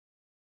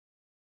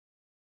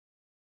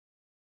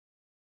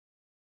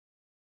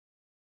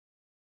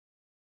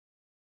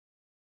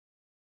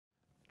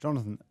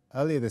Jonathan,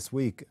 earlier this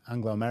week,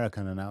 Anglo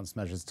American announced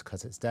measures to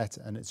cut its debt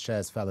and its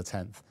shares fell a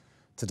tenth.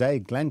 Today,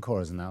 Glencore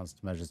has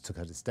announced measures to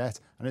cut its debt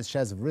and its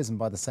shares have risen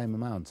by the same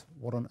amount.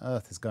 What on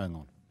earth is going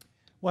on?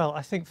 Well,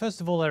 I think first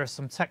of all there are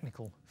some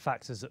technical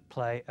factors at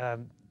play.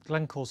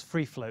 Glencore's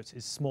free float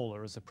is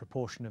smaller as a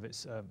proportion of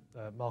its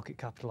market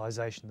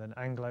capitalisation than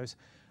Anglo's.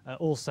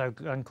 Also,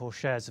 Glencore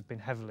shares have been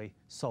heavily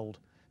sold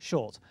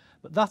short.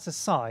 But that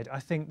aside, I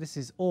think this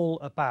is all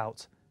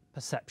about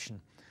perception.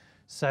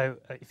 So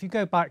if you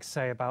go back,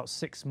 say, about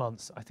 6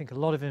 months, I think a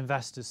lot of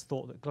investors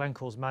thought that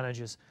Glencore's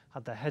managers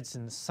had their heads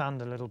in the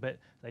sand a little bit.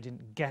 They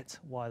didn't get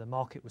why the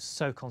market was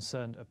so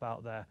concerned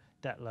about their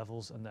debt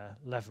levels and their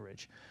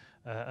leverage.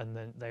 And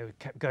then they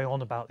kept going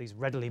on about these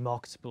readily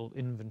marketable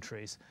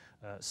inventories,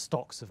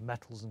 stocks of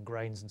metals and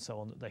grains and so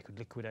on that they could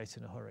liquidate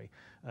in a hurry.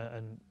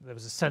 And there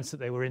was a sense that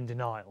they were in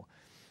denial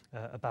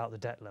about the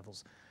debt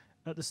levels.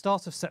 At the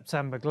start of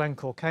September,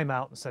 Glencore came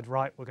out and said,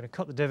 right, we're going to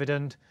cut the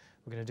dividend,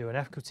 we're going to do an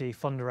equity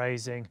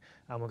fundraising,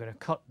 and we're going to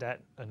cut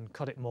debt and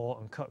cut it more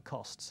and cut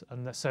costs.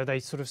 And so they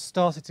sort of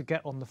started to get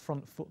on the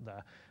front foot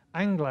there.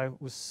 Anglo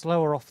was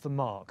slower off the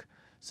mark.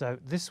 So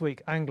this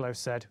week, Anglo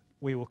said,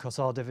 we will cut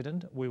our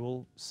dividend, we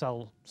will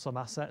sell some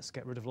assets,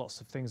 get rid of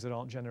lots of things that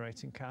aren't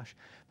generating cash,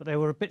 but they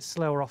were a bit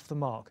slower off the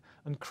mark.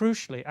 And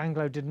crucially,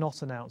 Anglo did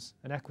not announce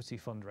an equity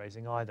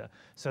fundraising either.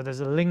 So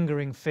there's a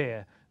lingering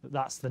fear that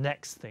that's the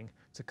next thing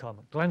to come.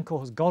 Glencore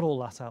has got all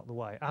that out of the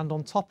way, and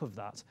on top of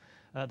that,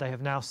 they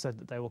have now said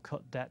that they will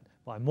cut debt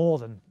by more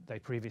than they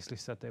previously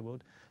said they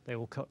would. They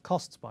will cut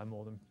costs by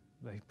more than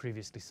they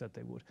previously said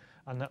they would,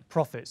 and that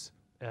profits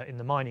in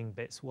the mining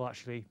bits will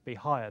actually be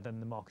higher than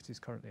the market is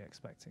currently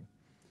expecting.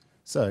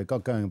 So it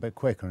got going a bit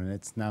quicker and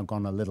it's now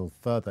gone a little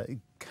further.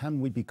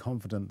 Can we be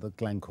confident that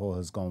Glencore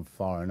has gone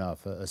far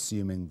enough,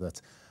 assuming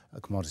that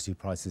commodity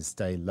prices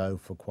stay low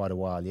for quite a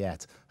while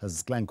yet?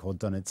 Has Glencore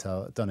done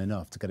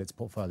enough to get its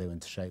portfolio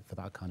into shape for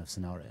that kind of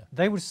scenario?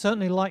 They would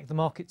certainly like the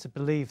market to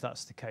believe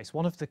that's the case.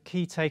 One of the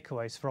key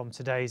takeaways from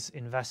today's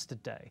Investor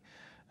Day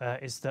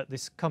is that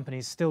this company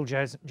is still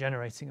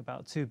generating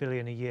about $2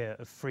 billion a year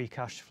of free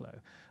cash flow.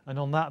 And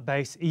on that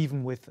base,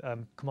 even with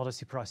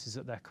commodity prices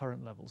at their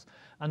current levels,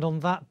 and on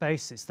that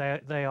basis,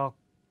 they are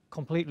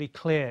completely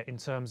clear in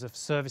terms of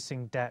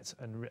servicing debt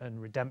and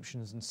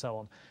redemptions and so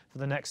on for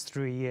the next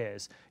 3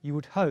 years. You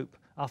would hope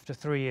after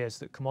 3 years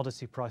that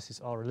commodity prices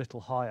are a little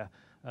higher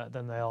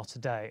than they are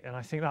today. And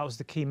I think that was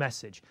the key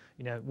message.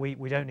 You know,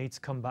 we don't need to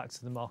come back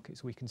to the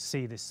markets. We can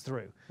see this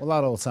through. Well,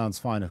 that all sounds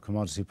fine if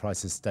commodity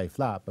prices stay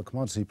flat, but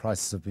commodity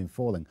prices have been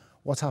falling.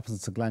 What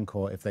happens to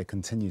Glencore if they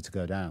continue to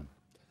go down?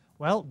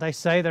 Well, they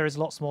say there is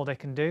lots more they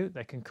can do.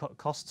 They can cut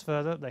costs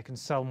further. They can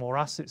sell more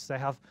assets. They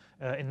have,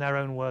 in their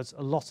own words,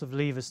 a lot of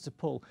levers to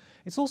pull.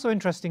 It's also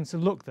interesting to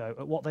look, though,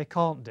 at what they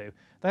can't do.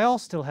 They are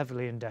still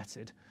heavily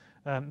indebted.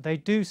 They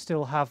do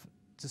still have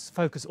to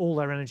focus all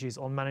their energies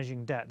on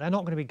managing debt. They're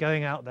not going to be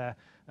going out there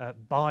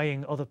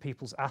buying other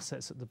people's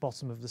assets at the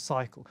bottom of the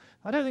cycle.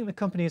 I don't think the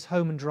company is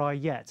home and dry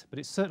yet, but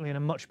it's certainly in a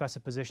much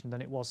better position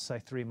than it was, say,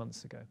 3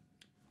 months ago.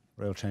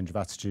 Real change of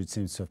attitude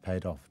seems to have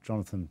paid off.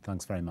 Jonathan,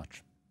 thanks very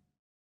much.